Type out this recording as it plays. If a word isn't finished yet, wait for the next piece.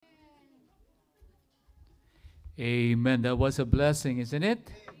Amen. That was a blessing, isn't it?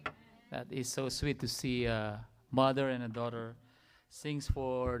 That is so sweet to see a mother and a daughter sings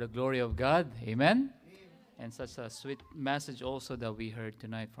for the glory of God. Amen. And such a sweet message also that we heard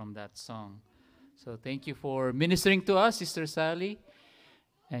tonight from that song. So thank you for ministering to us, Sister Sally,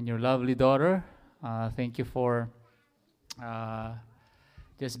 and your lovely daughter. Thank you for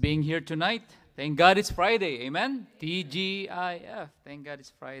just being here tonight. Thank God it's Friday. Amen. TGIF. Thank God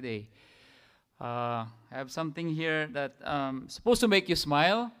it's Friday. I have something here that supposed to make you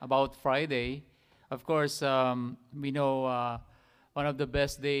smile about Friday. Of course, we know one of the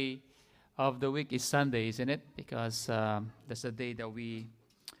best day of the week is Sunday, isn't it? Because that's the day that we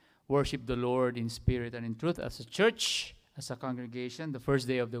worship the Lord in spirit and in truth as a church, as a congregation. The first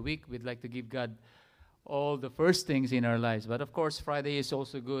day of the week, we'd like to give God all the first things in our lives. But of course, Friday is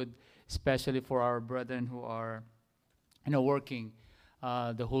also good, especially for our brethren who are, working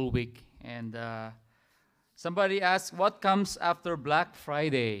the whole week. And somebody asked, what comes after Black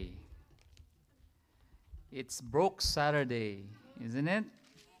Friday? It's Broke Saturday, isn't it?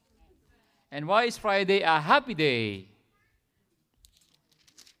 And why is Friday a happy day?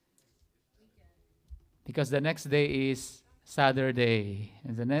 Because the next day is Saturday,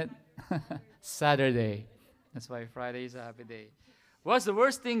 isn't it? Saturday. That's why Friday is a happy day. What's the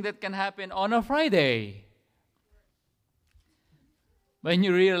worst thing that can happen on a Friday? When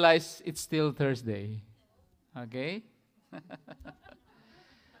you realize it's still Thursday. Okay?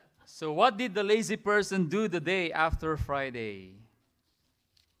 So what did the lazy person do the day after Friday?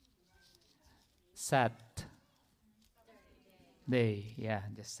 Sat. Day. Yeah,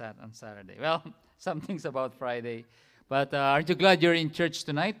 just sat on Saturday. Well, some things about Friday. But aren't you glad you're in church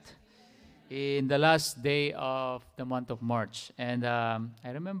tonight? In the last day of the month of March. And I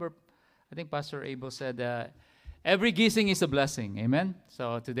remember, I think Pastor Abel said, every gising is a blessing. Amen?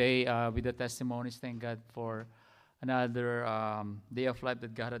 So today, with the testimonies, thank God for another day of life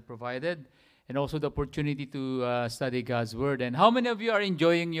that God had provided. And also the opportunity to study God's Word. And how many of you are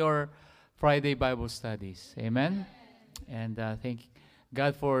enjoying your Friday Bible studies? Amen? And thank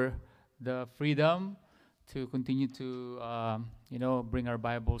God for the freedom to continue to, bring our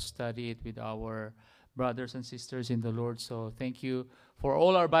Bible, study it with our brothers and sisters in the Lord. So thank you for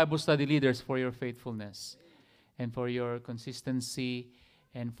all our Bible study leaders for your faithfulness and for your consistency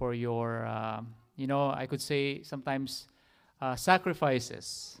and for your, I could say sometimes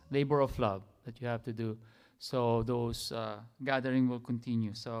sacrifices, labor of love that you have to do. So those gathering will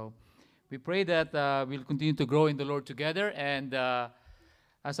continue. So we pray that we'll continue to grow in the Lord together. And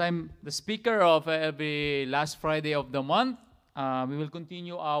as I'm the speaker of every last Friday of the month, we will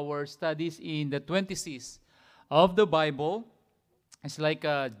continue our studies in the 20 C's of the Bible. It's like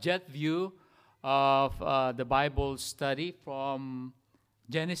a jet view of the Bible study from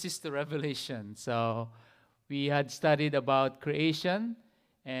Genesis to Revelation. So we had studied about creation,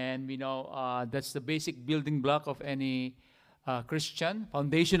 and we know that's the basic building block of any Christian,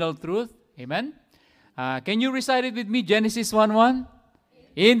 foundational truth. Amen? Can you recite it with me? Genesis 1:1.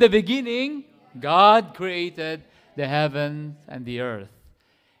 In the beginning, God created the heaven and the earth.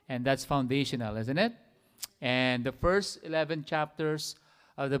 And that's foundational, isn't it? And the first 11 chapters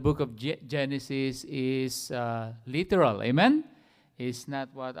of the book of Genesis is literal. Amen? It's not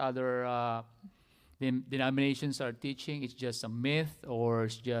what other denominations are teaching. It's just a myth or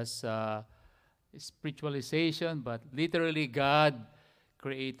it's just spiritualization. But literally, God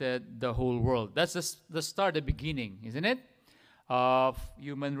created the whole world. That's the start, the beginning, isn't it? Of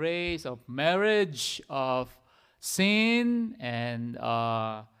human race, of marriage, of sin, and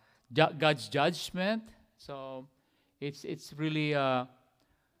God's judgment. So it's really a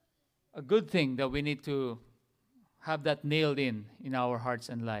good thing that we need to have that nailed in our hearts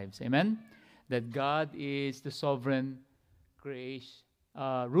and lives. Amen? That God is the sovereign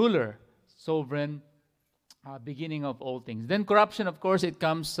ruler, sovereign beginning of all things. Then corruption, of course, it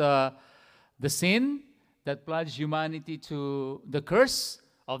comes the sin that plunged humanity to the curse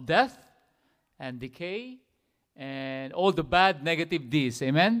of death and decay and all the bad negative deeds.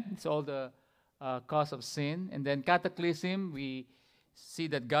 Amen? It's all the cause of sin. And then cataclysm, we see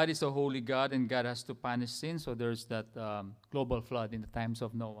that God is a holy God and God has to punish sin. So there's that global flood in the times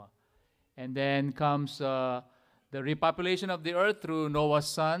of Noah. And then comes the repopulation of the earth through Noah's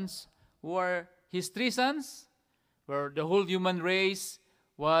sons, who are his 3 sons, where the whole human race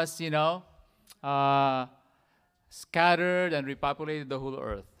was, scattered and repopulated the whole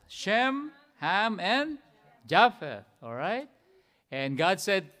earth. Shem, Ham, and Japheth. All right? And God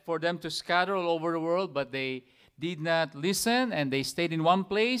said for them to scatter all over the world, but they did not listen, and they stayed in one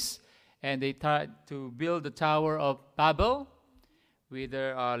place, and they tried to build the Tower of Babel with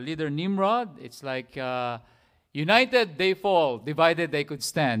their leader Nimrod. It's like United, they fall. Divided, they could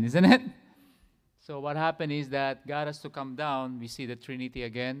stand, isn't it? So what happened is that God has to come down. We see the Trinity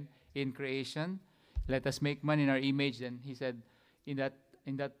again in creation. Let us make man in our image. And he said in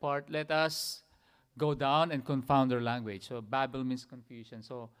that part, let us go down and confound their language. So Babel means confusion.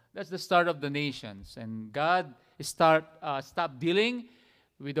 So that's the start of the nations. And God stopped dealing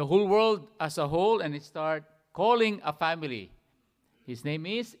with the whole world as a whole, and he start calling a family. His name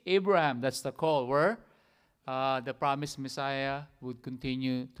is Abraham. That's the call where the promised Messiah would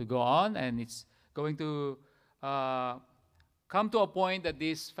continue to go on, and it's going to come to a point that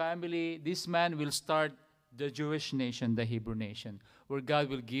this man will start the Jewish nation, the Hebrew nation, where God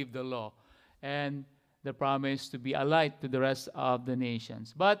will give the law and the promise to be a light to the rest of the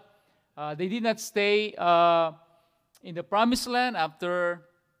nations. But they did not stay in the promised land after,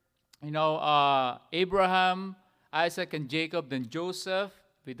 Abraham, Isaac, and Jacob, then Joseph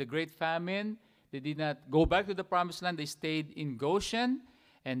with the great famine. They did not go back to the promised land. They stayed in Goshen,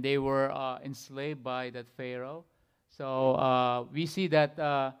 and they were enslaved by that Pharaoh. So we see that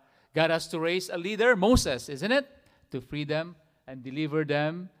God has to raise a leader, Moses, isn't it? To free them and deliver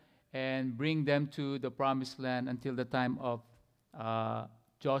them and bring them to the promised land until the time of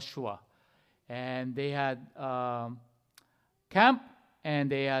Joshua. And they had camp,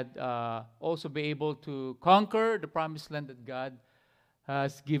 and they had also be able to conquer the promised land that God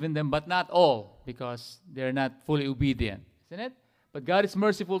has given them, but not all, because they're not fully obedient, isn't it? But God is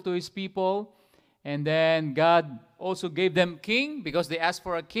merciful to his people. And then God also gave them king because they asked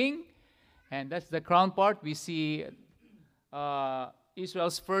for a king. And that's the crown part. We see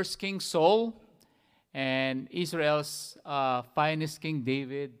Israel's first king, Saul, and Israel's finest king,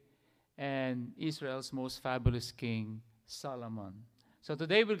 David, and Israel's most fabulous king, Solomon. So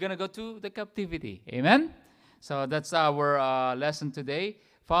today we're going to go to the captivity. Amen? So that's our lesson today,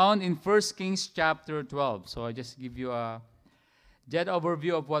 found in 1 Kings chapter 12. So I just give you a jet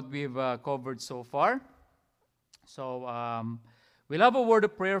overview of what we've covered so far. So we'll have a word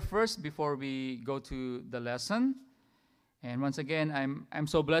of prayer first before we go to the lesson. And once again, I'm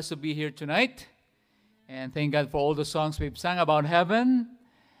so blessed to be here tonight. And thank God for all the songs we've sung about heaven.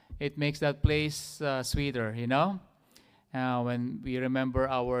 It makes that place sweeter, when we remember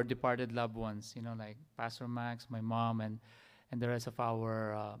our departed loved ones, like Pastor Max, my mom, and the rest of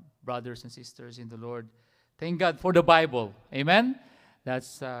our brothers and sisters in the Lord. Thank God for the Bible. Amen?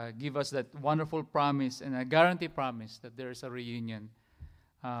 That's give us that wonderful promise and a guarantee promise that there is a reunion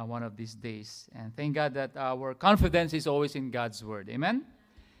one of these days. And thank God that our confidence is always in God's word. Amen?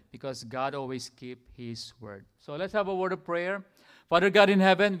 Because God always keeps his word. So let's have a word of prayer. Father God in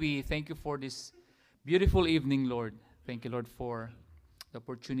heaven, we thank you for this beautiful evening, Lord. Thank you, Lord, for the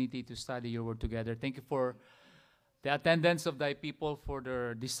opportunity to study your word together. Thank you for the attendance of thy people, for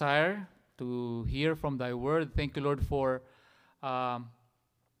their desire to hear from thy word. Thank you, Lord, for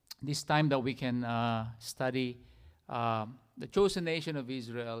this time that we can study the chosen nation of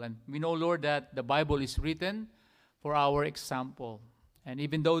Israel. And we know, Lord, that the Bible is written for our example. And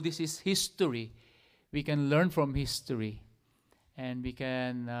even though this is history, we can learn from history. And we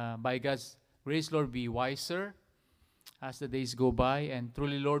can, by God's grace, Lord, be wiser as the days go by. And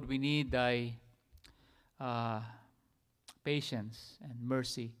truly, Lord, we need thy patience and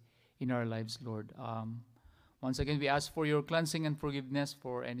mercy in our lives, Lord. Once again, we ask for your cleansing and forgiveness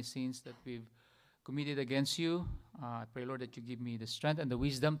for any sins that we've committed against you. I pray, Lord, that you give me the strength and the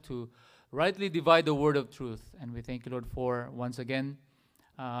wisdom to rightly divide the word of truth. And we thank you, Lord, for, once again,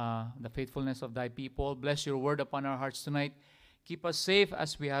 the faithfulness of thy people. Bless your word upon our hearts tonight. Keep us safe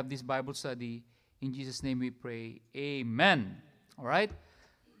as we have this Bible study. In Jesus' name we pray. Amen. All right?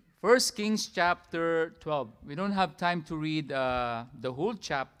 1 Kings chapter 12. We don't have time to read the whole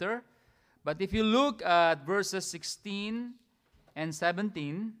chapter. But if you look at verses 16 and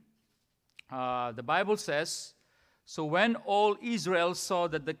 17, the Bible says, "So when all Israel saw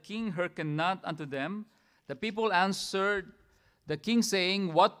that the king hearkened not unto them, the people answered the king,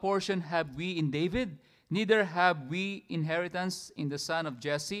 saying, What portion have we in David? Neither have we inheritance in the son of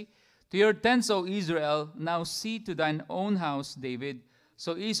Jesse. To your tents, O Israel, now see to thine own house, David.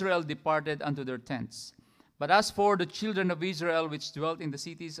 So Israel departed unto their tents. But as for the children of Israel which dwelt in the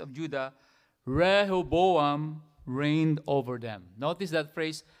cities of Judah, Rehoboam reigned over them." Notice that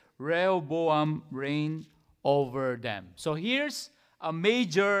phrase, Rehoboam reigned over them. So here's a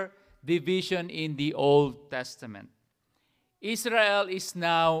major division in the Old Testament. Israel is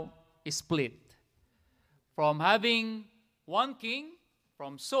now split from having one king,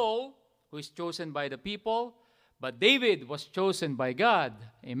 from Saul, who is chosen by the people, but David was chosen by God.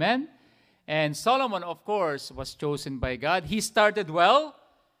 Amen? And Solomon, of course, was chosen by God. He started well,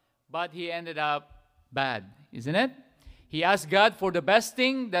 but he ended up bad. isn't it? He asked God for the best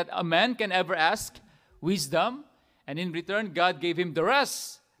thing that a man can ever ask, wisdom. And in return, God gave him the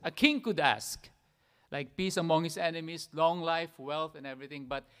rest a king could ask, like peace among his enemies, long life, wealth, and everything.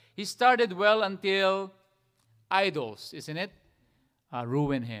 But he started well until idols, isn't it?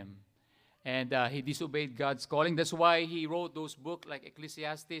 Ruined him. And he disobeyed God's calling. That's why he wrote those books like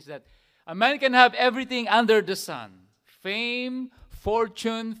Ecclesiastes, that a man can have everything under the sun. Fame,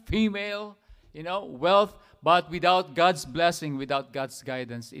 fortune, female, wealth. But without God's blessing, without God's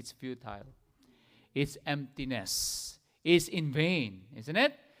guidance, it's futile. It's emptiness. It's in vain, isn't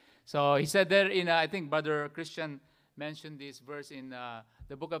it? So he said there I think Brother Christian mentioned this verse in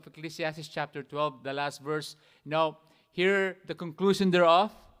the book of Ecclesiastes chapter 12, the last verse. Here the conclusion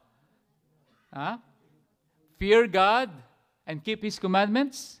thereof. Fear God and keep His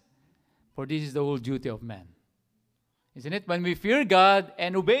commandments, for this is the whole duty of man. Isn't it? When we fear God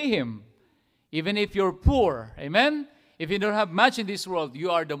and obey Him, even if you're poor, amen? If you don't have much in this world,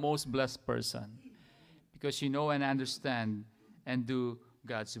 you are the most blessed person because you know and understand and do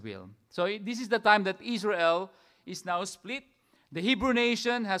God's will. So this is the time that Israel is now split. The Hebrew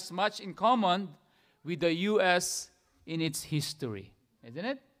nation has much in common with the U.S. in its history, isn't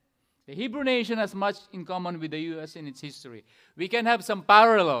it? The Hebrew nation has much in common with the U.S. in its history. We can have some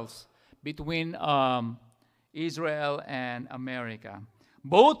parallels between Israel and America.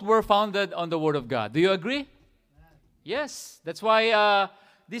 Both were founded on the Word of God. Do you agree? Yes. That's why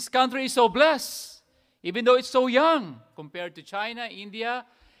this country is so blessed. Even though it's so young compared to China, India,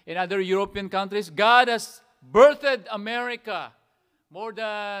 and other European countries, God has birthed America more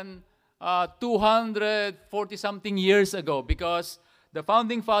than 240-something years ago because the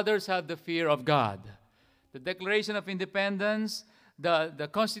founding fathers had the fear of God. The Declaration of Independence, the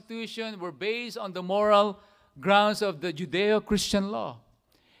Constitution were based on the moral grounds of the Judeo-Christian law.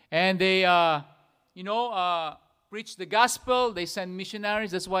 And they, preached the gospel. They sent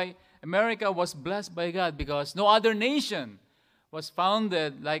missionaries. That's why America was blessed by God, because no other nation was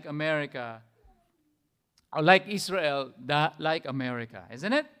founded like America, or like Israel, like America,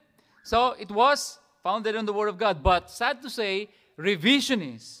 isn't it? So it was founded on the Word of God. But sad to say,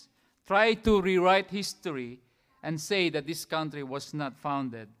 revisionists try to rewrite history and say that this country was not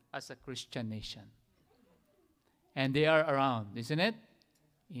founded as a Christian nation. And they are around, isn't it?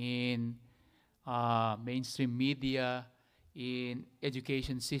 In mainstream media, in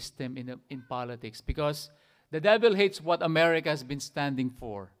education system, in politics, because the devil hates what America has been standing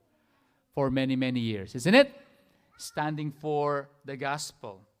for many, many years, isn't it? Standing for the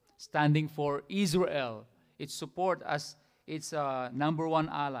gospel, standing for Israel, its support as its number one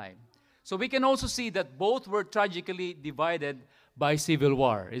ally. So we can also see that both were tragically divided by civil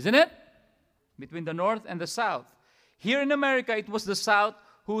war, isn't it? Between the North and the South. Here in America, it was the South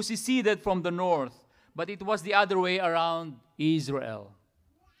who seceded from the North, but it was the other way around Israel.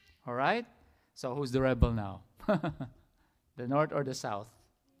 All right? So who's the rebel now? The North or the South?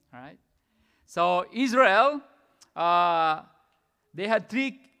 All right? So Israel, they had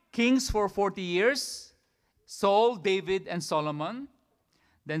 3 kings for 40 years, Saul, David, and Solomon.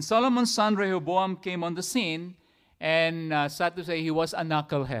 Then Solomon's son Rehoboam came on the scene, and sad to say, he was a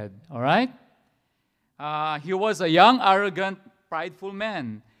knucklehead. All right? He was a young, arrogant, prideful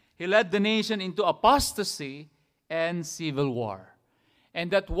man. He led the nation into apostasy and civil war. And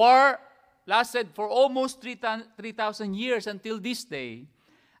that war lasted for almost 3,000 years until this day,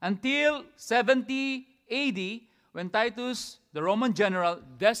 until 70 AD, when Titus, the Roman general,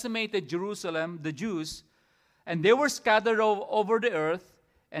 decimated Jerusalem, the Jews, and they were scattered over the earth,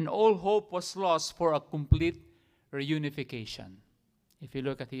 and all hope was lost for a complete reunification. If you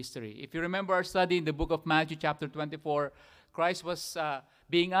look at history. If you remember our study in the book of Matthew chapter 24, Christ was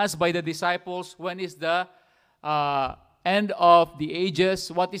being asked by the disciples, when is the end of the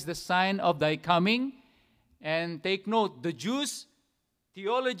ages? What is the sign of thy coming? And take note, the Jews'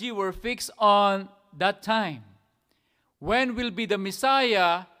 theology were fixed on that time. When will be the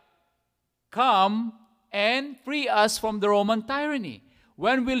Messiah come and free us from the Roman tyranny?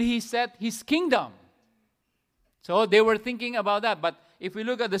 When will he set his kingdom? So they were thinking about that. But if we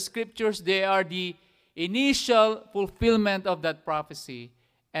look at the scriptures, they are the initial fulfillment of that prophecy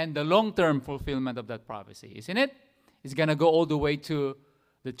and the long-term fulfillment of that prophecy, isn't it? It's going to go all the way to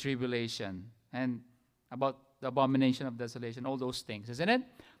the tribulation and about the abomination of desolation, all those things, isn't it?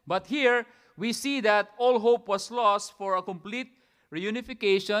 But here, we see that all hope was lost for a complete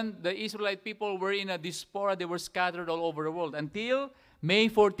reunification. The Israelite people were in a diaspora. They were scattered all over the world until May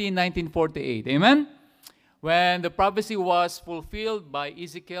 14, 1948. Amen? When the prophecy was fulfilled by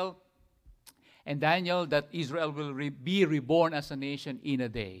Ezekiel and Daniel that Israel will be reborn as a nation in a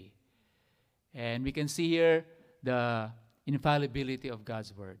day. And we can see here the infallibility of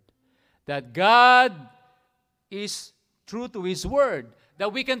God's word. That God is true to His word.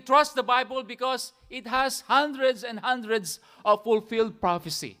 That we can trust the Bible because it has hundreds and hundreds of fulfilled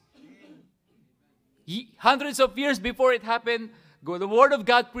prophecy. Hundreds of years before it happened, the word of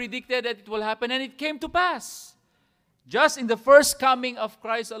God predicted that it will happen, and it came to pass. Just in the first coming of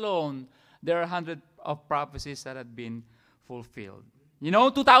Christ alone, there are hundreds of prophecies that had been fulfilled.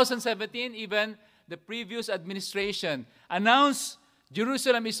 2017, even the previous administration announced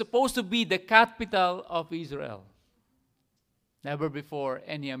Jerusalem is supposed to be the capital of Israel. Never before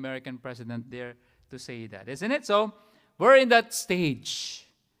any American president dared to say that, isn't it? So we're in that stage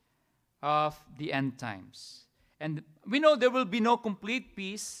of the end times. And we know there will be no complete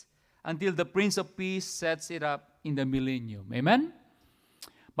peace until the Prince of Peace sets it up in the millennium. Amen?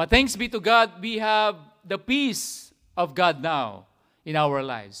 But thanks be to God, we have the peace of God now in our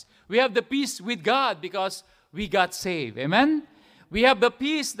lives. We have the peace with God because we got saved. Amen? We have the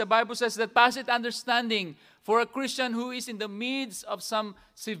peace, the Bible says, that passeth understanding for a Christian who is in the midst of some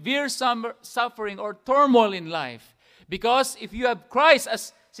severe suffering or turmoil in life. Because if you have Christ,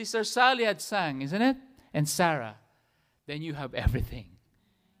 as Sister Sally had sang, isn't it? And Sarah, then you have everything.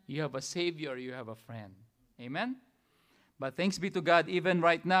 You have a Savior, you have a friend. Amen? But thanks be to God, even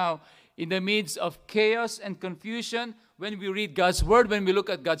right now, in the midst of chaos and confusion, when we read God's word, when we look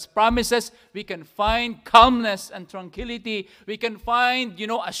at God's promises, we can find calmness and tranquility. We can find,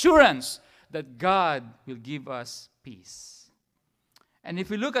 assurance that God will give us peace. And if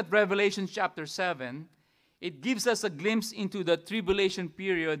we look at Revelation chapter 7, it gives us a glimpse into the tribulation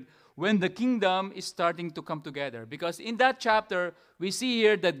period when the kingdom is starting to come together. Because in that chapter, we see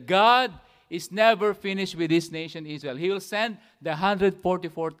here that God is never finished with His nation Israel. He will send the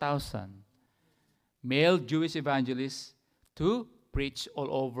 144,000 male Jewish evangelists to preach all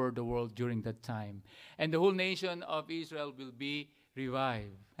over the world during that time. And the whole nation of Israel will be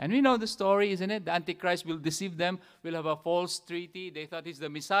revived. And we know the story, isn't it? The Antichrist will deceive them, will have a false treaty. They thought he's the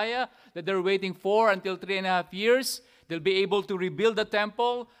Messiah that they're waiting for until 3.5 years. They'll be able to rebuild the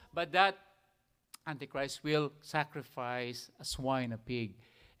temple, but that Antichrist will sacrifice a swine, a pig,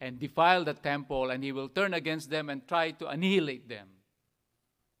 and defile the temple, and he will turn against them and try to annihilate them.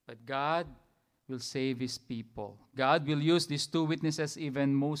 But God will save His people. God will use these two witnesses,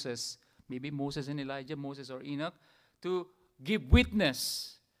 even Moses, maybe Moses and Elijah, Moses or Enoch, to give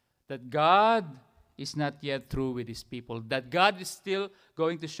witness that God is not yet through with His people, that God is still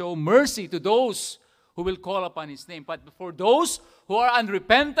going to show mercy to those who will call upon His name. But for those who are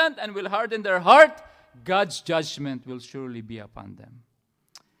unrepentant and will harden their heart, God's judgment will surely be upon them.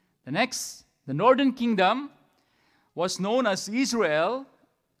 The northern kingdom was known as Israel,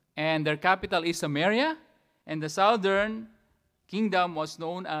 and their capital is Samaria, and the southern kingdom was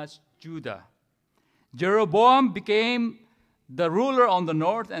known as Judah. Jeroboam became the ruler on the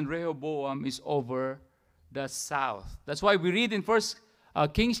north, and Rehoboam is over the south. That's why we read in 1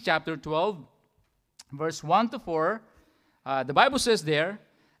 Kings chapter 12, verse 1 to 4, the Bible says there,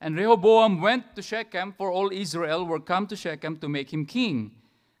 and Rehoboam went to Shechem, for all Israel were come to Shechem to make him king.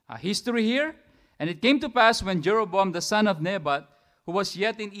 History here. And it came to pass when Jeroboam the son of Nebat, who was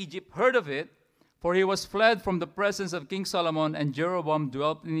yet in Egypt, heard of it, for he was fled from the presence of King Solomon, and Jeroboam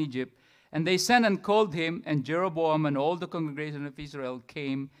dwelt in Egypt. And they sent and called him, and Jeroboam and all the congregation of Israel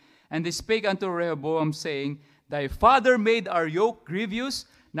came, and they spake unto Rehoboam, saying, Thy father made our yoke grievous.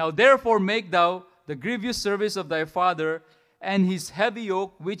 Now therefore make thou the grievous service of thy father, and his heavy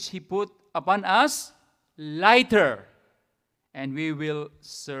yoke which he put upon us lighter, and we will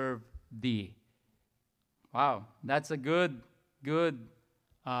serve thee. Wow, that's a good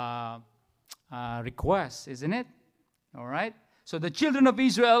request, isn't it? All right. So the children of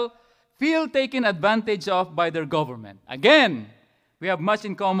Israel feel taken advantage of by their government. Again, we have much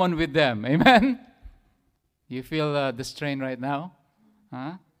in common with them. Amen? You feel the strain right now?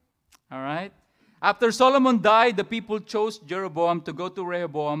 Huh? All right. After Solomon died, the people chose Jeroboam to go to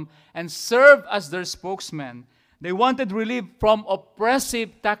Rehoboam and serve as their spokesman. They wanted relief from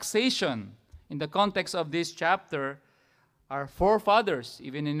oppressive taxation. In the context of this chapter, our forefathers,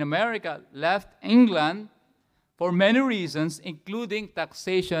 even in America, left England for many reasons, including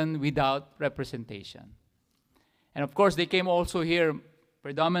taxation without representation. And of course, they came also here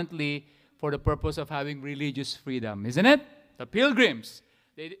predominantly for the purpose of having religious freedom, isn't it? The pilgrims.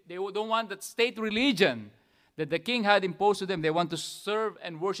 They don't want that state religion that the king had imposed to them. They want to serve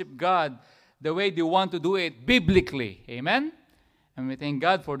and worship God the way they want to do it biblically. Amen? And we thank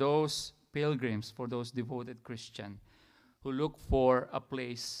God for those pilgrims, for those devoted Christians who look for a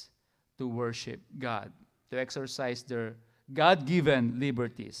place to worship God, to exercise their God-given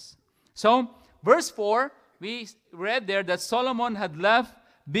liberties. So, verse 4, we read there that Solomon had left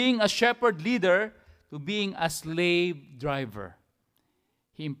being a shepherd leader to being a slave driver.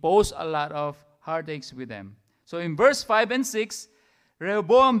 He imposed a lot of heartaches with them. So in verse 5 and 6,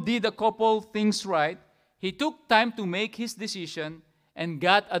 Rehoboam did a couple things right. He took time to make his decision and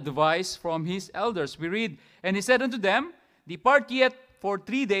got advice from his elders. We read, and he said unto them, depart yet for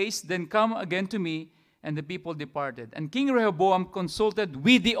 3 days, then come again to me. And the people departed. And King Rehoboam consulted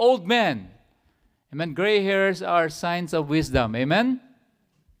with the old men. Amen. Gray hairs are signs of wisdom. Amen.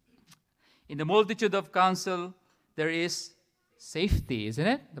 In the multitude of counsel, there is safety, isn't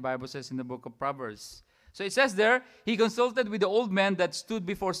it? The Bible says in the book of Proverbs. So it says there, he consulted with the old men that stood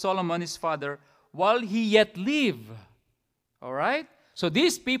before Solomon his father while he yet lived. All right? So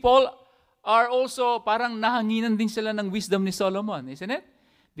these people are also parang nahanginan din sila ng wisdom ni Solomon, isn't it?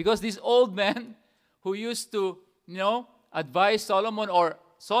 Because these old men who used to, advise Solomon, or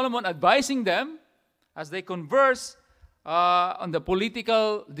Solomon advising them as they converse on the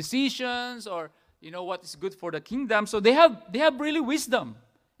political decisions, or what is good for the kingdom. So they have really wisdom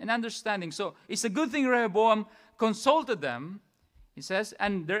and understanding. So it's a good thing Rehoboam consulted them. He says,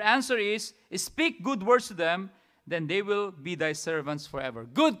 and their answer is, speak good words to them, then they will be thy servants forever.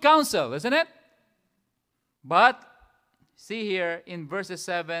 Good counsel, isn't it? But see here in verses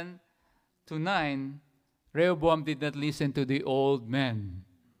 7 to 9, Rehoboam did not listen to the old men.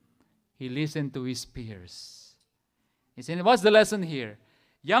 He listened to his peers. What's the lesson here?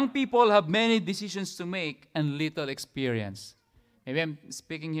 Young people have many decisions to make and little experience. Maybe I'm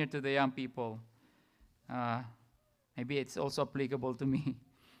speaking here to the young people. Maybe it's also applicable to me.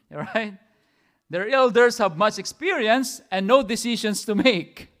 All right? Their elders have much experience and no decisions to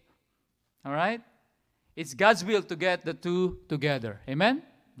make. All right? It's God's will to get the two together. Amen?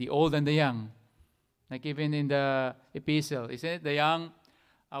 The old and the young. Like even in the epistle, isn't it? The young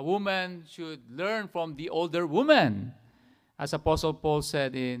woman should learn from the older woman, as Apostle Paul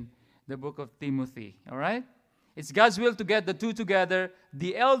said in the book of Timothy. All right? It's God's will to get the two together,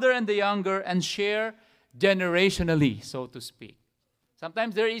 the elder and the younger, and share generationally, so to speak.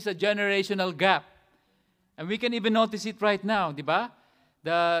 Sometimes there is a generational gap. And we can even notice it right now, di ba?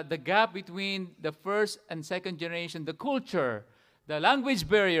 The gap between the first and second generation, the culture, the language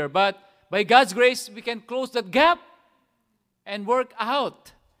barrier. But by God's grace, we can close that gap and work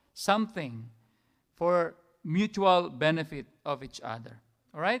out something for mutual benefit of each other.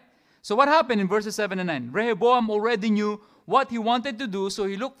 All right? So what happened in verses 7 and 9? Rehoboam already knew what he wanted to do, so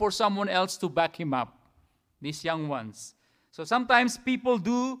he looked for someone else to back him up. These young ones. So sometimes people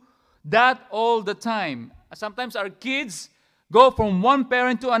do that all the time. Sometimes our kids go from one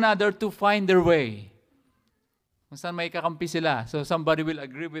parent to another to find their way. Kung saan may kakampi sila. So somebody will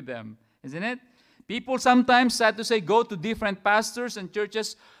agree with them. Isn't it? People sometimes, sad to say, go to different pastors and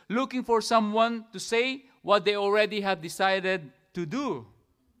churches looking for someone to say what they already have decided to do.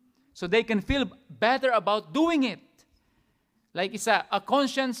 So they can feel better about doing it. Like it's a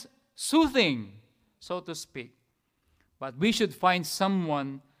conscience soothing, so to speak. But we should find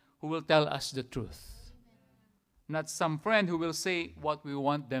someone who will tell us the truth. Not some friend who will say what we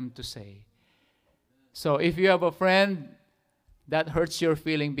want them to say. So if you have a friend that hurts your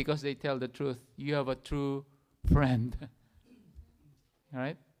feeling because they tell the truth, you have a true friend. All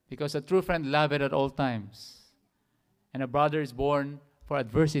right? Because a true friend loves it at all times. And a brother is born for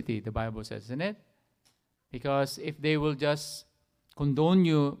adversity, the Bible says, isn't it? Because if they will just condone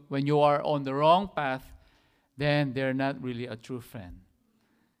you when you are on the wrong path, then they're not really a true friend.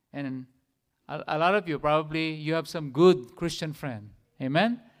 And a lot of you, probably, you have some good Christian friend.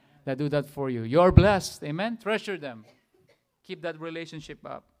 Amen? That do that for you. You're blessed. Amen? Treasure them. Keep that relationship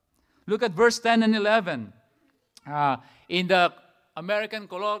up. Look at verse 10 and 11. In the American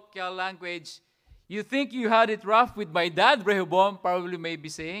colloquial language, you think you had it rough with my dad, Rehoboam probably may be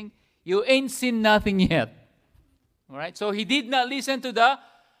saying, you ain't seen nothing yet. All right? So he did not listen to the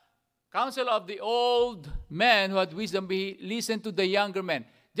counsel of the old men who had wisdom. He listened to the younger men.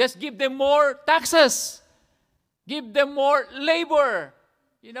 Just give them more taxes. Give them more labor.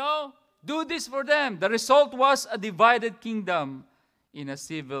 Do this for them. The result was a divided kingdom in a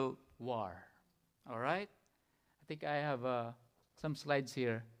civil war. All right? I think I have some slides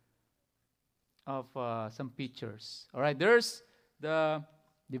here of some pictures. All right? There's the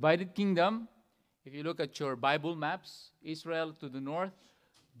divided kingdom. If you look at your Bible maps, Israel to the north,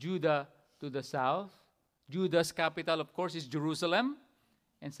 Judah to the south. Judah's capital, of course, is Jerusalem.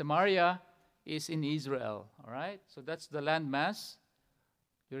 And Samaria is in Israel. All right? So that's the landmass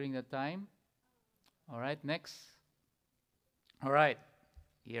during that time. All right, next. All right,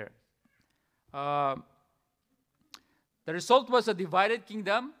 here. The result was a divided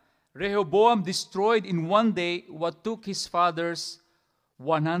kingdom. Rehoboam destroyed in one day what took his fathers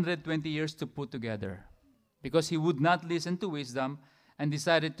 120 years to put together, because he would not listen to wisdom and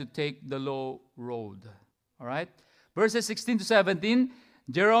decided to take the low road. All right? Verses 16 to 17,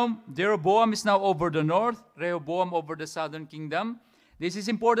 Jeroboam is now over the north, Rehoboam over the southern kingdom. This is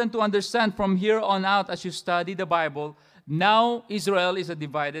important to understand from here on out as you study the Bible. Now Israel is a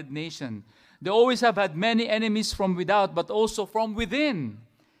divided nation. They always have had many enemies from without, but also from within.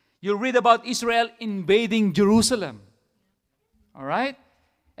 You'll read about Israel invading Jerusalem. All right?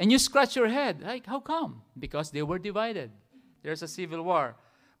 And you scratch your head. Like, how come? Because they were divided. There's a civil war.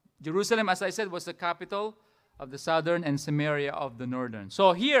 Jerusalem, as I said, was the capital of the southern and Samaria of the northern.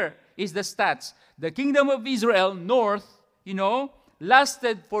 So here is the stats. The kingdom of Israel, north,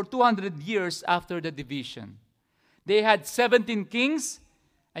 lasted for 200 years after the division. They had 17 kings.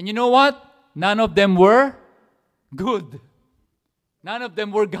 And you know what? None of them were good. None of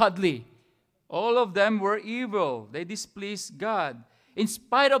them were godly. All of them were evil. They displeased God. In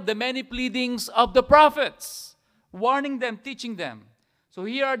spite of the many pleadings of the prophets, warning them, teaching them. So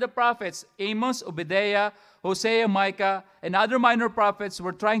here are the prophets, Amos, Obadiah, Hosea, Micah, and other minor prophets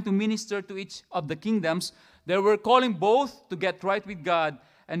were trying to minister to each of the kingdoms. They were calling both to get right with God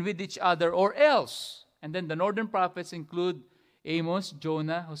and with each other or else. And then the northern prophets include Amos,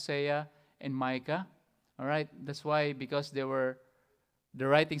 Jonah, Hosea, and Micah. All right? That's why, because the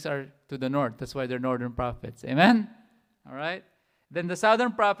writings are to the north. That's why they're northern prophets. Amen? All right? Then the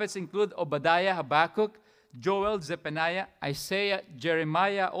southern prophets include Obadiah, Habakkuk, Joel, Zephaniah, Isaiah,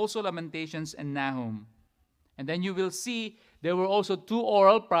 Jeremiah, also Lamentations, and Nahum. And then you will see there were also 2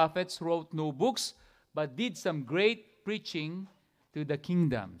 oral prophets who wrote no books, but did some great preaching to the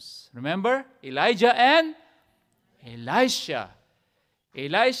kingdoms. Remember? Elijah and Elisha.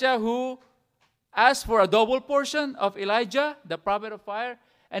 Elisha who asked for a double portion of Elijah, the prophet of fire,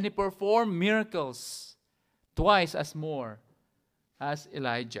 and he performed miracles twice as more as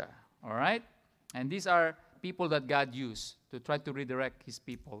Elijah. All right? And these are people that God used to try to redirect his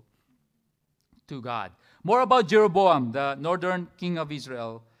people to God. More about Jeroboam, the northern king of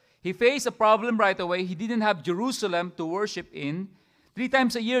Israel. He faced a problem right away. He didn't have Jerusalem to worship in. 3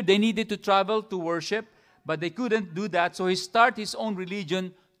 times a year they needed to travel to worship, but they couldn't do that. So he started his own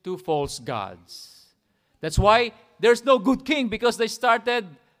religion to false gods. That's why there's no good king, because they started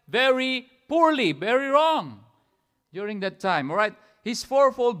very poorly, very wrong during that time. All right? His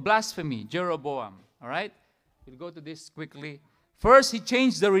fourfold blasphemy, Jeroboam. All right? We'll go to this quickly. First, he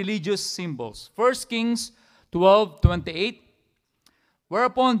changed the religious symbols. 1 Kings 12:28.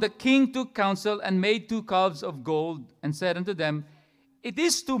 Whereupon the king took counsel and made 2 calves of gold and said unto them, It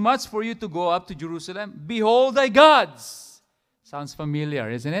is too much for you to go up to Jerusalem. Behold thy gods. Sounds familiar,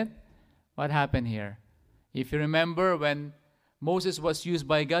 isn't it? What happened here? If you remember when Moses was used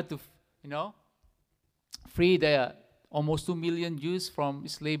by God to, free the almost 2 million Jews from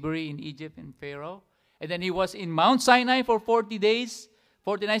slavery in Egypt and Pharaoh. And then he was in Mount Sinai for 40 days,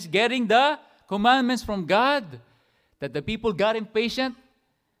 40 nights, getting the commandments from God. That the people got impatient.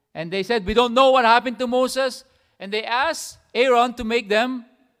 And they said, we don't know what happened to Moses. And they asked Aaron to make them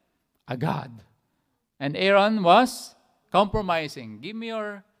a god. And Aaron was compromising. Give me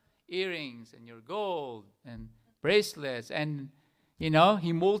your earrings and your gold and bracelets. And, he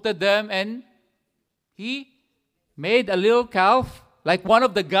molded them and he made a little calf like one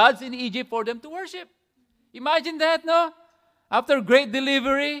of the gods in Egypt for them to worship. Imagine that, no? After great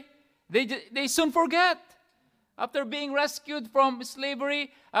delivery, they soon forget. After being rescued from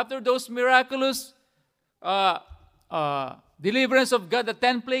slavery, after those miraculous deliverance of God, the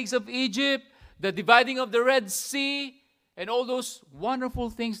 10 plagues of Egypt, the dividing of the Red Sea, and all those wonderful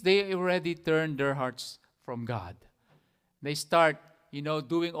things, they already turned their hearts from God. They start,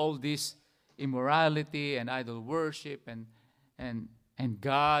 doing all this immorality and idol worship, and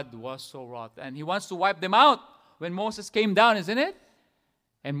God was so wroth. And he wants to wipe them out when Moses came down, isn't it?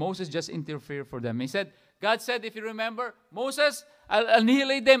 And Moses just interfered for them. God said, if you remember, Moses, I'll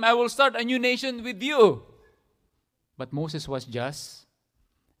annihilate them. I will start a new nation with you. But Moses was just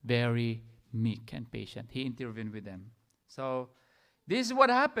very meek and patient. He intervened with them. So this is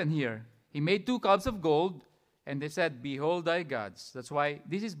what happened here. He made 2 calves of gold, and they said, behold thy gods. That's why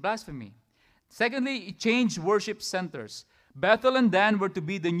this is blasphemy. Secondly, he changed worship centers. Bethel and Dan were to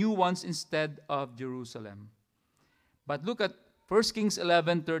be the new ones instead of Jerusalem. But look at 1 Kings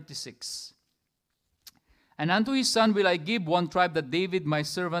 11:36. And unto his son will I give one tribe, that David my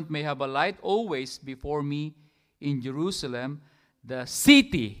servant may have a light always before me in Jerusalem, the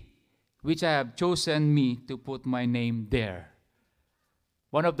city which I have chosen me to put my name there.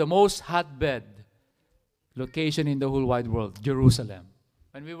 One of the most hotbed location in the whole wide world, Jerusalem.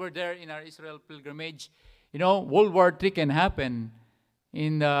 When we were there in our Israel pilgrimage, World War III can happen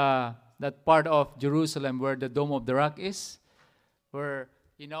in that part of Jerusalem where the Dome of the Rock is, where,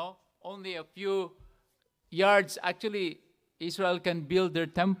 only a few yards, actually, Israel can build their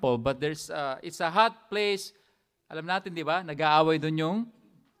temple, but it's a hot place. Alam natin, di ba? Nag-aaway dun yung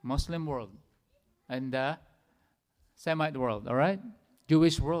Muslim world and the Semite world, all right?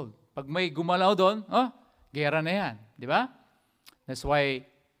 Jewish world. Pag may gumalaw doon, gera na yan, di ba? That's why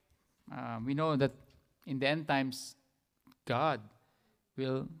we know that in the end times, God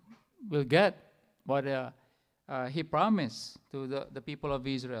will get what He promised to the people of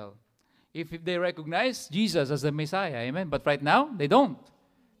Israel. If they recognize Jesus as the Messiah, amen? But right now, they don't.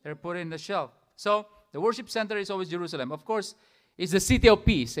 They're put in the shelf. So, the worship center is always Jerusalem. Of course, it's the city of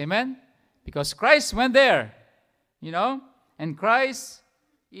peace, amen? Because Christ went there, and Christ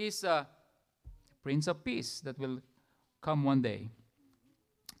is a Prince of Peace that will come one day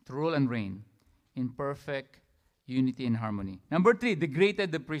to rule and reign in perfect unity and harmony. Number 3,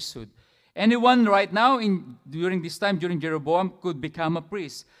 degraded the priesthood. Anyone right now, during this time, during Jeroboam, could become a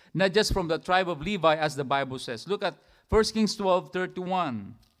priest. Not just from the tribe of Levi, as the Bible says. Look at 1 Kings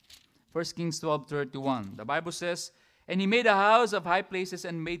 12:31. 1 Kings 12:31. The Bible says, "And he made a house of high places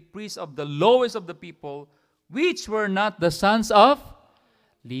and made priests of the lowest of the people, which were not the sons of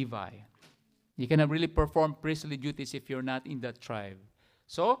Levi." You cannot really perform priestly duties if you're not in that tribe.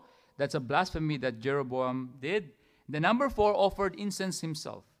 So, that's a blasphemy that Jeroboam did. The number 4, offered incense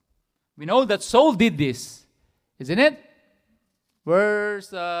himself. We know that Saul did this, isn't it?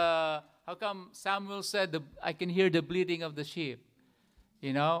 How come Samuel said, I can hear the bleating of the sheep?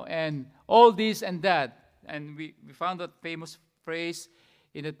 And all this and that. And we found that famous phrase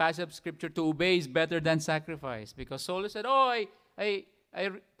in the passage of Scripture, to obey is better than sacrifice. Because Saul said, I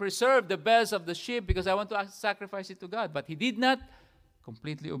preserve the best of the sheep because I want to sacrifice it to God. But he did not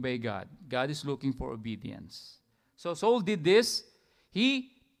completely obey God. God is looking for obedience. So Saul did this.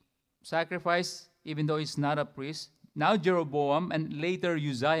 He sacrificed even though he's not a priest. Now Jeroboam and later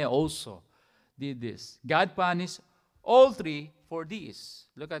Uzziah also did this. God punished all three for this.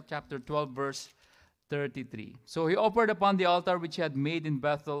 Look at chapter 12, verse 33. "So he offered upon the altar which he had made in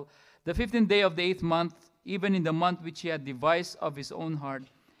Bethel the 15th day of the 8th month, even in the month which he had devised of his own heart,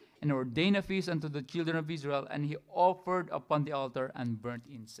 and ordained a feast unto the children of Israel, and he offered upon the altar and burnt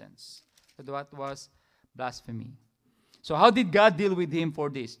incense." So that was blasphemy. So how did God deal with him for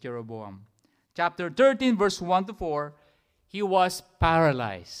this, Jeroboam? Chapter 13, verse 1 to 4, he was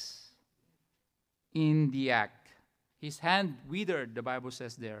paralyzed in the act. His hand withered, the Bible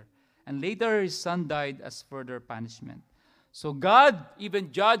says there. And later his son died as further punishment. So God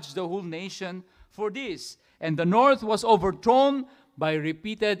even judged the whole nation for this. And the north was overthrown by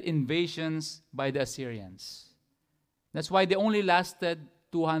repeated invasions by the Assyrians. That's why they only lasted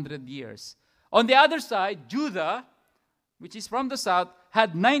 200 years. On the other side, Judah, which is from the south,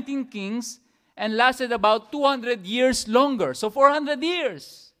 had 19 kings and lasted about 200 years longer. So 400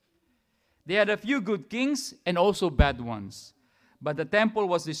 years. They had a few good kings and also bad ones. But the temple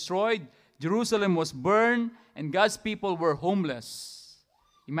was destroyed, Jerusalem was burned, and God's people were homeless.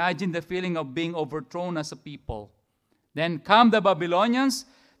 Imagine the feeling of being overthrown as a people. Then come the Babylonians,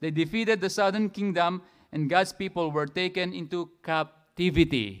 they defeated the southern kingdom, and God's people were taken into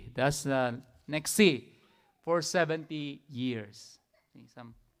captivity. That's the next C, for 70 years.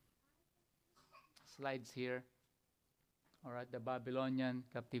 Some slides here. All right, the Babylonian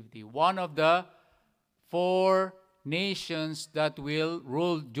captivity. One of the 4 nations that will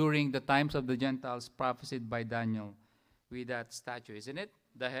rule during the times of the Gentiles prophesied by Daniel with that statue, isn't it?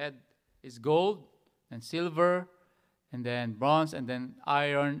 The head is gold and silver and then bronze and then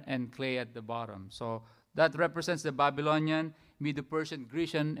iron and clay at the bottom. So that represents the Babylonian, Medo-Persian,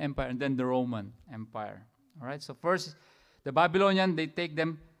 Grecian Empire, and then the Roman Empire. All right, so first, the Babylonian, they take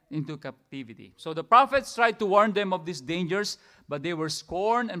them into captivity. So the prophets tried to warn them of these dangers, but they were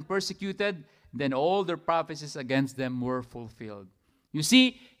scorned and persecuted. Then all their prophecies against them were fulfilled. You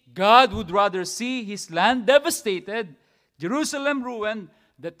see, God would rather see his land devastated, Jerusalem ruined,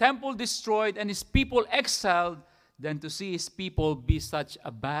 the temple destroyed, and his people exiled, than to see his people be such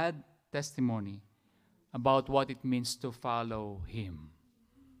a bad testimony about what it means to follow him.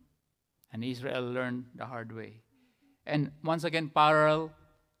 And Israel learned the hard way. And once again, parallel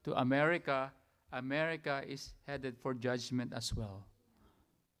to America, America is headed for judgment as well.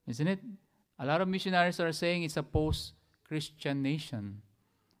 Isn't it? A lot of missionaries are saying it's a post-Christian nation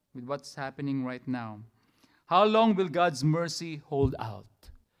with what's happening right now. How long will God's mercy hold out?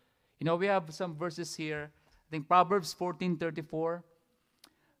 You know, we have some verses here. I think Proverbs 14:34.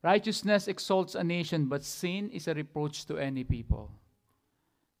 Righteousness exalts a nation, but sin is a reproach to any people.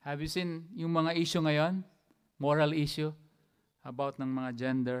 Have you seen yung mga issue ngayon? Moral issue about ng mga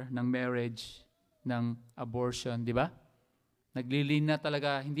gender, ng marriage, ng abortion, di ba? Naglilin na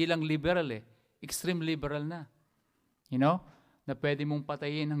talaga, hindi lang liberal extreme liberal na. You know? Na pwede mong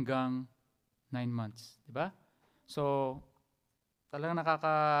patayin hanggang 9 months, di ba? So, talagang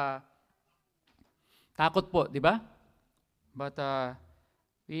takot po, di ba? But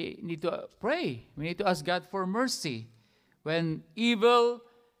we need to pray. We need to ask God for mercy. When evil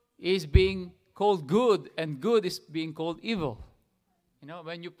is being called good and good is being called evil. You know,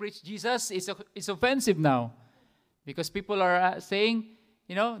 when you preach Jesus, it's offensive now. Because people are saying,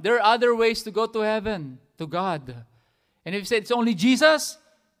 you know, there are other ways to go to heaven, to God. And if you say it's only Jesus,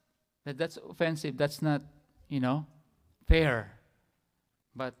 that's offensive. That's not, you know, fair.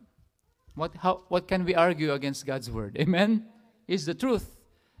 But what can we argue against God's word? Amen? It's the truth.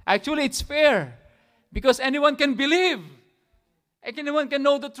 Actually, it's fair. Because anyone can believe. Anyone can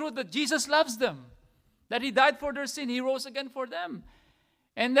know the truth that Jesus loves them. That He died for their sin. He rose again for them.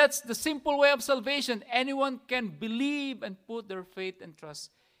 And that's the simple way of salvation. Anyone can believe and put their faith and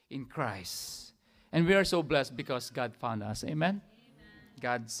trust in Christ. And we are so blessed because God found us. Amen?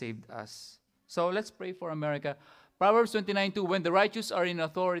 God saved us. So let's pray for America. Proverbs 29:2, when the righteous are in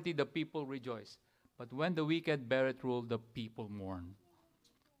authority, the people rejoice. But when the wicked beareth rule, the people mourn.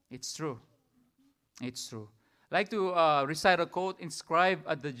 It's true. It's true. I'd like to recite a quote inscribed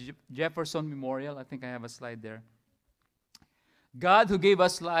at the Jefferson Memorial. I think I have a slide there. God who gave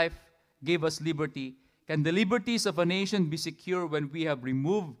us life, gave us liberty. Can the liberties of a nation be secure when we have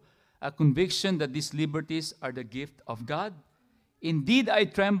removed a conviction that these liberties are the gift of God? Indeed, I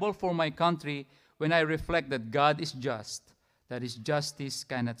tremble for my country when I reflect that God is just, that His justice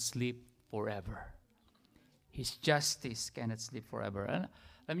cannot sleep forever. His justice cannot sleep forever.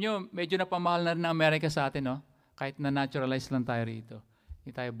 Alam nyo, medyo napamahal na rin ang Amerika sa atin, no? Kahit na-naturalize lang tayo rito.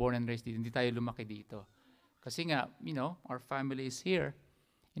 Hindi tayo born and raised dito. Hindi tayo lumaki dito. Kasi nga, you know, our family is here.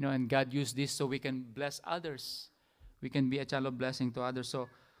 You know, and God used this so we can bless others. We can be a child of blessing to others. So,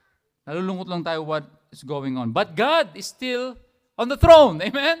 nalulungkot lang tayo what is going on. But God is still on the throne.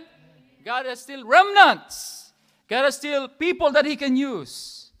 Amen? God has still remnants. God has still people that He can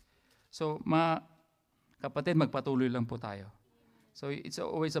use. So, mga kapatid, magpatuloy lang po tayo. So, it's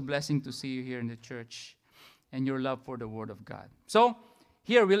always a blessing to see you here in the church and your love for the Word of God. So,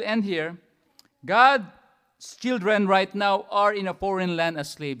 here, we'll end here. God's children right now are in a foreign land as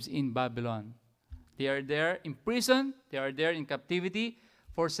slaves in Babylon. They are there in prison. They are there in captivity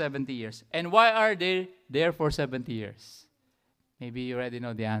for 70 years. And why are they there for 70 years? Maybe you already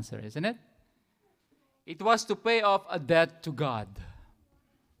know the answer, isn't it? It was to pay off a debt to God.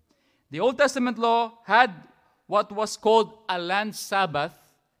 The Old Testament law had what was called a land Sabbath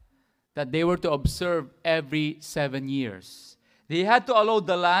that they were to observe every 7 years. They had to allow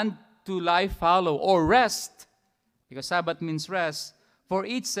the land to lie fallow or rest, because Sabbath means rest, for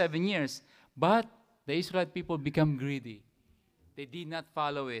each 7 years. But the Israelite people become greedy. They did not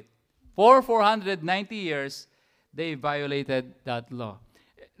follow it. For 490 years, they violated that law.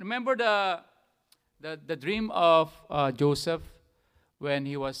 Remember the dream of Joseph when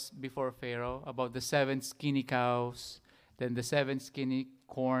he was before Pharaoh about the 7 skinny cows, then the 7 skinny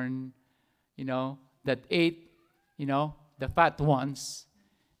corn, you know, that ate, you know, the fat ones.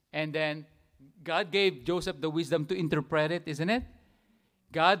 And then God gave Joseph the wisdom to interpret it, isn't it?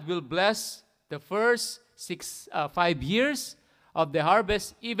 God will bless the first 5 years of the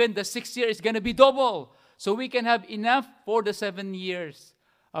harvest. Even the 6th year is going to be double. So we can have enough for the 7 years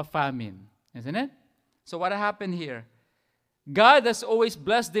of famine, isn't it? So what happened here? God has always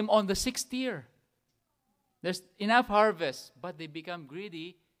blessed them on the 6th year. There's enough harvest, but they become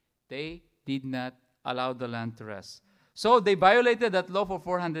greedy. They did not allow the land to rest. So they violated that law for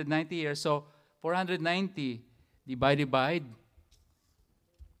 490 years. So 490 divided by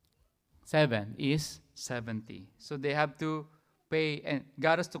 7 is 70. So they have to pay, and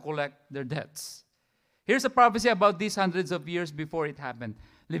God has to collect their debts. Here's a prophecy about these hundreds of years before it happened.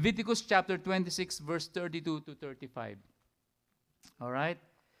 Leviticus chapter 26, verse 32 to 35. All right?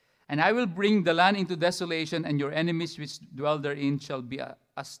 And I will bring the land into desolation, and your enemies which dwell therein shall be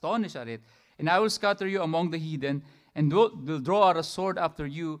astonished at it. And I will scatter you among the heathen, and will draw out a sword after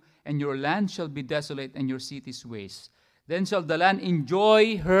you, and your land shall be desolate, and your cities waste. Then shall the land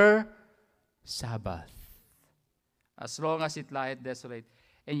enjoy her Sabbath, as long as it lieth desolate.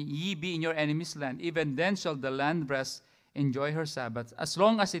 And ye be in your enemy's land, even then shall the land rest, enjoy her Sabbath. As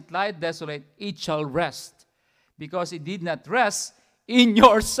long as it lieth desolate, it shall rest, because it did not rest in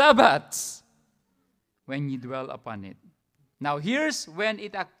your Sabbaths, when ye dwell upon it. Now here's when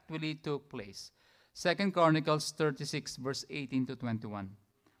it actually took place. 2 Chronicles 36, verse 18 to 21.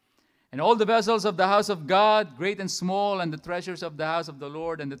 And all the vessels of the house of God, great and small, and the treasures of the house of the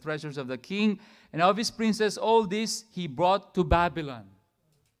Lord, and the treasures of the king, and of his princes, all this he brought to Babylon,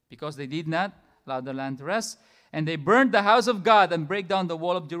 because they did not allow the land to rest. And they burned the house of God and break down the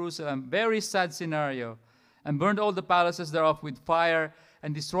wall of Jerusalem. Very sad scenario. And burned all the palaces thereof with fire,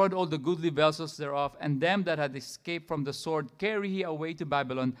 and destroyed all the goodly vessels thereof. And them that had escaped from the sword carry he away to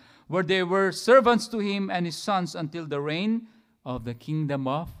Babylon, where they were servants to him and his sons until the reign of the kingdom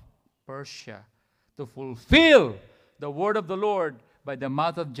of Persia, to fulfill the word of the Lord by the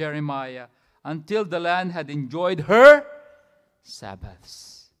mouth of Jeremiah, until the land had enjoyed her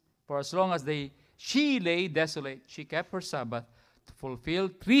Sabbaths. For as long as she lay desolate, she kept her Sabbath to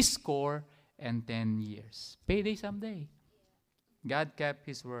fulfill 70 years. Payday someday. God kept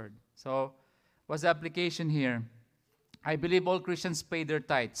his word. So, what's the application here? I believe all Christians pay their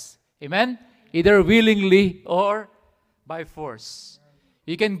tithes. Amen? Either willingly or by force.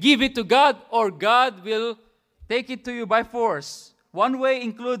 You can give it to God, or God will take it to you by force. One way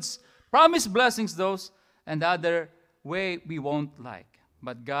includes promised blessings, those, and the other way we won't like.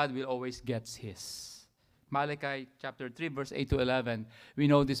 But God will always get his. Malachi chapter 3, verse 8 to 11. We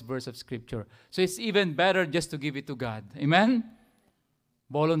know this verse of Scripture. So it's even better just to give it to God. Amen?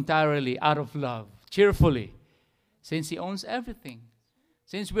 Voluntarily, out of love, cheerfully. Since he owns everything.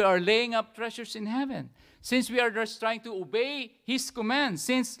 Since we are laying up treasures in heaven. Since we are just trying to obey his commands.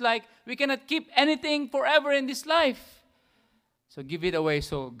 Since we cannot keep anything forever in this life. So give it away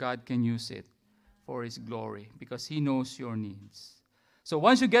so God can use it for his glory. Because he knows your needs. So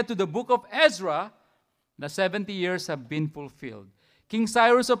once you get to the book of Ezra, the 70 years have been fulfilled. King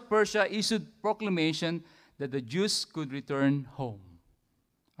Cyrus of Persia issued proclamation that the Jews could return home.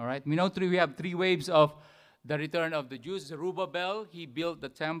 All right, we know we have 3 waves of the return of the Jews. Zerubbabel, he built the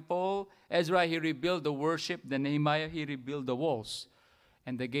temple. Ezra, he rebuilt the worship. Then Nehemiah, he rebuilt the walls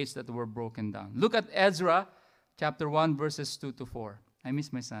and the gates that were broken down. Look at Ezra chapter 1, verses 2 to 4. I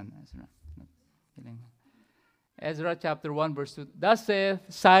miss my son, Ezra. Ezra chapter 1, verse 2. Thus saith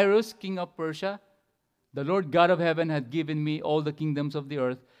Cyrus, king of Persia, the Lord God of heaven had given me all the kingdoms of the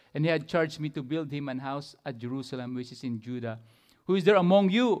earth, and he had charged me to build him an house at Jerusalem, which is in Judah. Who is there among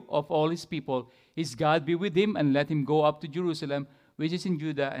you of all his people? His God be with him, and let him go up to Jerusalem, which is in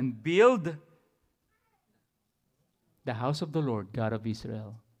Judah, and build the house of the Lord, God of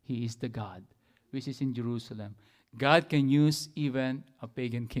Israel. He is the God, which is in Jerusalem. God can use even a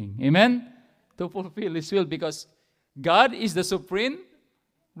pagan king. Amen? To fulfill his will, because God is the supreme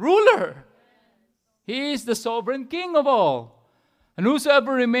ruler. He is the sovereign king of all. And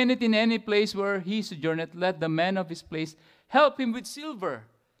whosoever remaineth in any place where he sojourneth, let the men of his place help him with silver.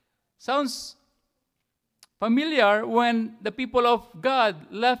 Sounds familiar when the people of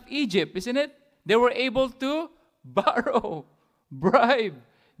God left Egypt, isn't it? They were able to borrow, bribe,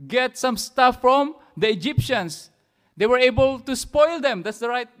 get some stuff from the Egyptians. They were able to spoil them. That's the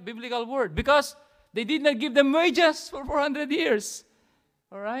right biblical word. Because they did not give them wages for 400 years.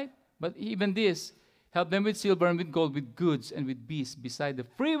 All right? But even this, help them with silver and with gold, with goods and with beasts, beside the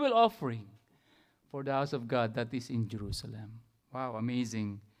freewill offering for the house of God that is in Jerusalem. Wow,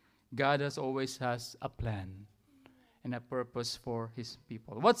 amazing. God always has a plan and a purpose for his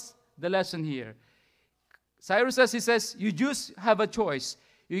people. What's the lesson here? Cyrus says, you Jews have a choice.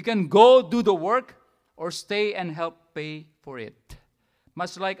 You can go do the work or stay and help pay for it.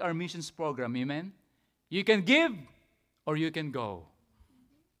 Much like our missions program, amen? You can give or you can go.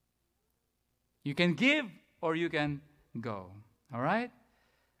 You can give or you can go. All right?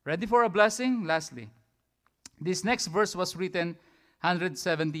 Ready for a blessing? Lastly, this next verse was written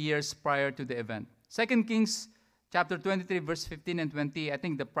 170 years prior to the event. 2 Kings chapter 23, verse 15 and 20, I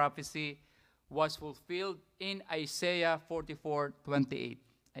think the prophecy was fulfilled in Isaiah 44:28.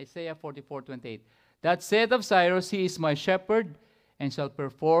 Isaiah 44:28. That said of Cyrus, he is my shepherd, and shall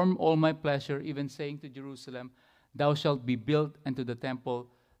perform all my pleasure, even saying to Jerusalem, thou shalt be built, and to the temple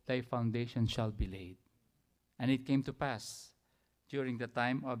thy foundation shall be laid. And it came to pass during the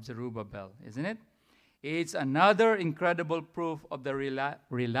time of Zerubbabel, isn't it? It's another incredible proof of the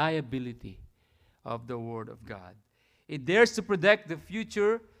reliability of the Word of God. It dares to predict the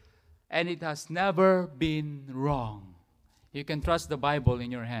future, and it has never been wrong. You can trust the Bible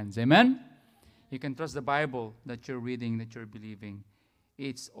in your hands. Amen? You can trust the Bible that you're reading, that you're believing.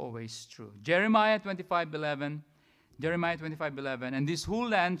 It's always true. Jeremiah 25:11. Jeremiah 25:11. And this whole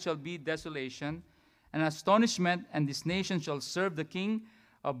land shall be desolation and astonishment, and this nation shall serve the king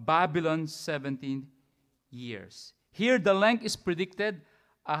of Babylon 17 years. Here the length is predicted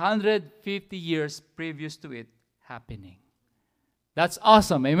 150 years previous to it happening. That's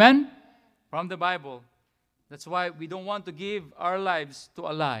awesome. Amen? From the Bible. That's why we don't want to give our lives to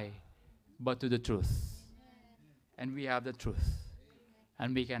a lie. but to the truth. And we have the truth.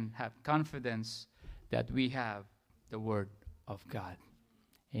 And we can have confidence that we have the Word of God.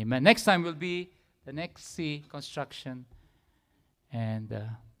 Amen. Next time will be the next C construction. And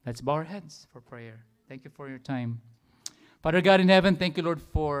let's bow our heads for prayer. Thank you for your time. Father God in heaven, thank you, Lord,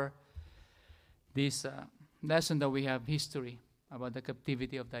 for this lesson that we have history about the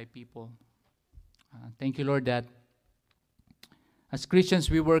captivity of thy people. Thank you, Lord, that as Christians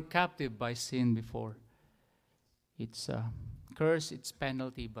we were captive by sin before. It's curse, it's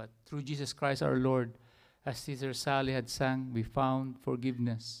penalty, but through Jesus Christ our Lord, as Sister Sally had sang, we found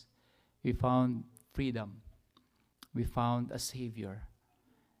forgiveness, we found freedom, we found a Savior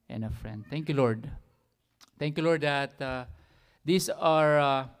and a friend. Thank you, Lord. Thank you, Lord, that these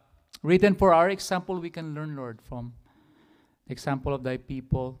are written for our example. We can learn, Lord, from the example of thy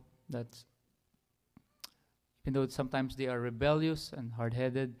people, that even though sometimes they are rebellious and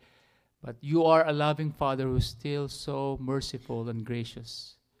hard-headed, but you are a loving Father who's still so merciful and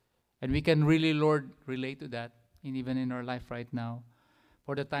gracious. And we can really, Lord, relate to that, even in our life right now.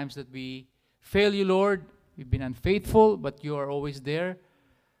 For the times that we fail you, Lord, we've been unfaithful, but you are always there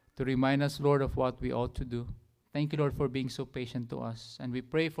to remind us, Lord, of what we ought to do. Thank you, Lord, for being so patient to us. And we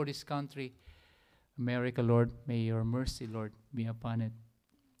pray for this country, America, Lord. May your mercy, Lord, be upon it.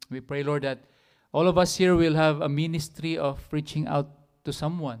 We pray, Lord, that all of us here will have a ministry of reaching out to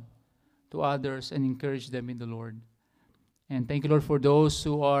someone, to others, and encourage them in the Lord. And thank you, Lord, for those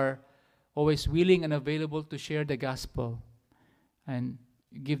who are always willing and available to share the gospel. And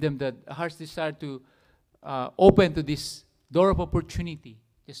give them the heart's desire to open to this door of opportunity,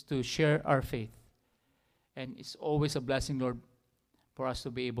 just to share our faith. And it's always a blessing, Lord, for us to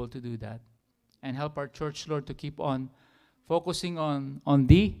be able to do that. And help our church, Lord, to keep on focusing on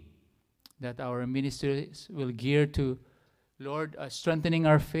Thee, that our ministries will gear to, Lord, strengthening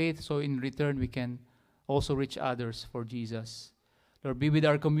our faith, so in return we can also reach others for Jesus. Lord, be with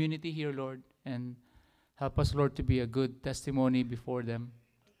our community here, Lord, and help us, Lord, to be a good testimony before them.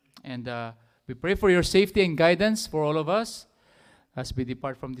 And we pray for your safety and guidance for all of us as we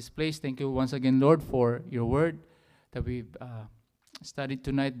depart from this place. Thank you once again, Lord, for your word that we've studied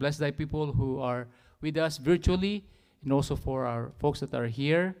tonight. Bless thy people who are with us virtually, and also for our folks that are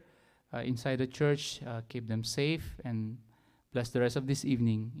here inside the church. Keep them safe and bless the rest of this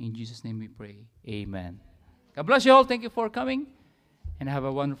evening. In Jesus' name we pray. Amen. God bless you all. Thank you for coming, and have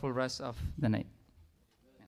a wonderful rest of the night.